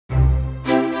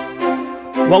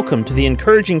Welcome to the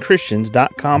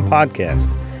EncouragingChristians.com podcast.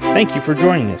 Thank you for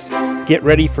joining us. Get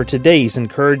ready for today's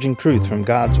encouraging truth from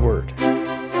God's Word.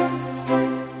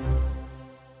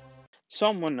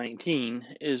 Psalm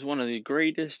 119 is one of the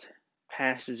greatest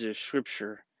passages of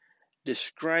Scripture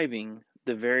describing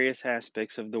the various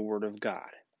aspects of the Word of God.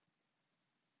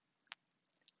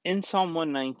 In Psalm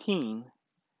 119,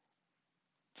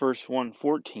 verse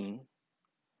 114,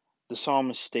 the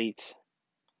psalmist states,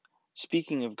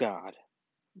 speaking of God,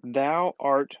 "Thou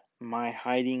art my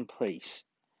hiding place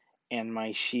and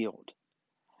my shield.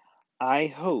 I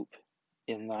hope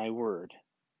in thy word.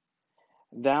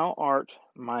 Thou art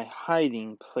my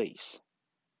hiding place."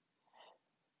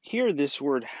 Here, this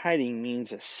word hiding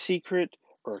means a secret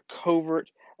or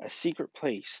covert, a secret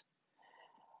place,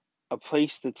 a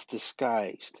place that's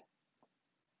disguised,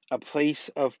 a place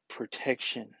of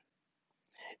protection.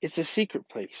 It's a secret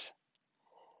place.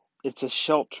 It's a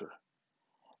shelter.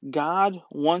 God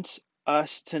wants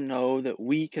us to know that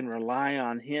we can rely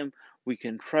on Him, we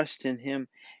can trust in Him.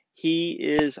 He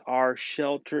is our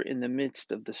shelter in the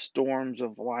midst of the storms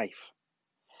of life.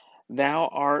 Thou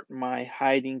art my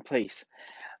hiding place.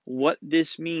 What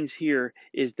this means here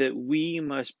is that we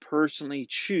must personally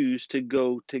choose to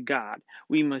go to God.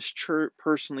 We must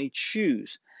personally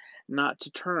choose not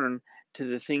to turn to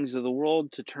the things of the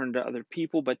world, to turn to other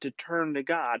people, but to turn to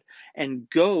God and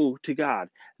go to God.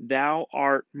 Thou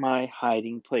art my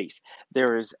hiding place.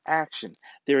 There is action.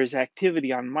 There is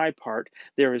activity on my part.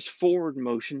 There is forward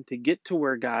motion to get to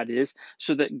where God is,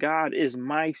 so that God is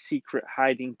my secret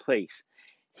hiding place.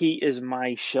 He is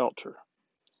my shelter.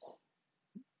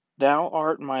 Thou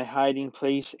art my hiding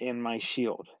place and my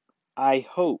shield. I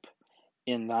hope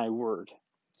in thy word.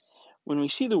 When we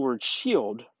see the word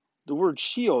shield,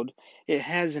 it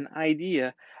has an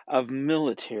idea of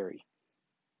military,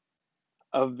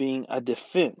 of being a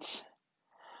defense,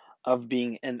 of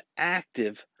being an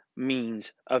active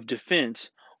means of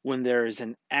defense when there is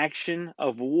an action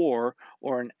of war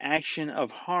or an action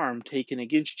of harm taken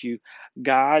against you.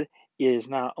 God is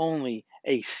not only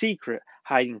a secret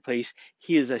hiding place,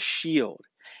 He is a shield.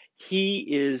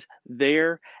 He is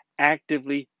there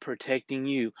actively protecting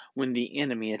you when the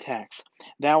enemy attacks.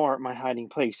 Thou art my hiding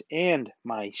place and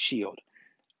my shield.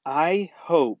 I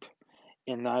hope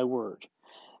in thy word.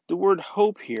 The word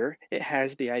hope here, it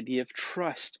has the idea of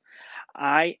trust.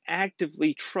 I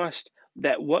actively trust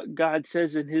that what God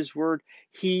says in His word,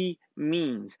 He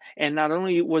means. And not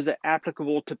only was it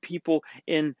applicable to people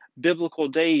in biblical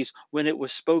days when it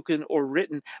was spoken or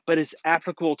written, but it's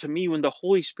applicable to me when the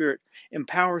Holy Spirit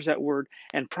empowers that word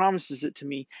and promises it to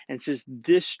me and says,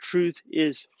 this truth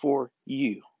is for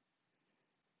you.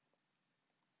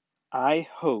 I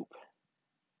hope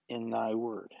in thy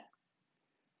word.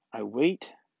 I wait.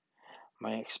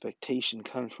 My expectation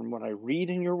comes from what I read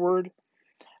in your word.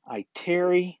 I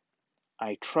tarry.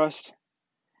 I trust,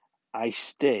 I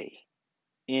stay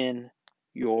in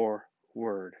your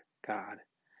word, God.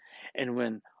 And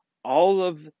when all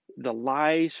of the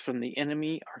lies from the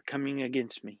enemy are coming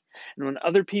against me, and when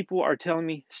other people are telling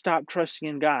me, stop trusting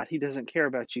in God, He doesn't care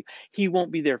about you, He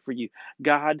won't be there for you,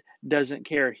 God doesn't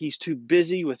care, He's too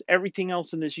busy with everything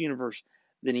else in this universe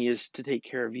than He is to take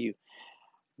care of you.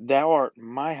 Thou art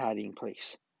my hiding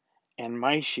place and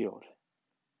my shield.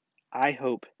 I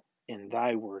hope in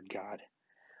thy word, God.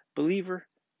 Believer,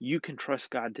 you can trust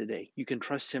God today. You can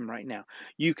trust Him right now.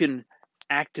 You can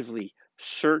actively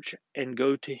search and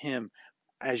go to Him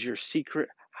as your secret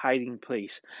hiding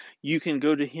place. You can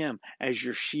go to Him as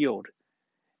your shield,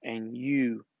 and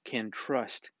you can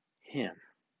trust Him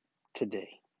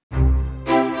today.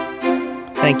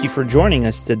 Thank you for joining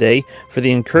us today for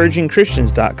the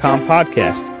EncouragingChristians.com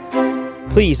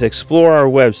podcast. Please explore our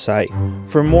website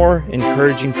for more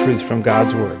encouraging truths from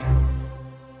God's Word.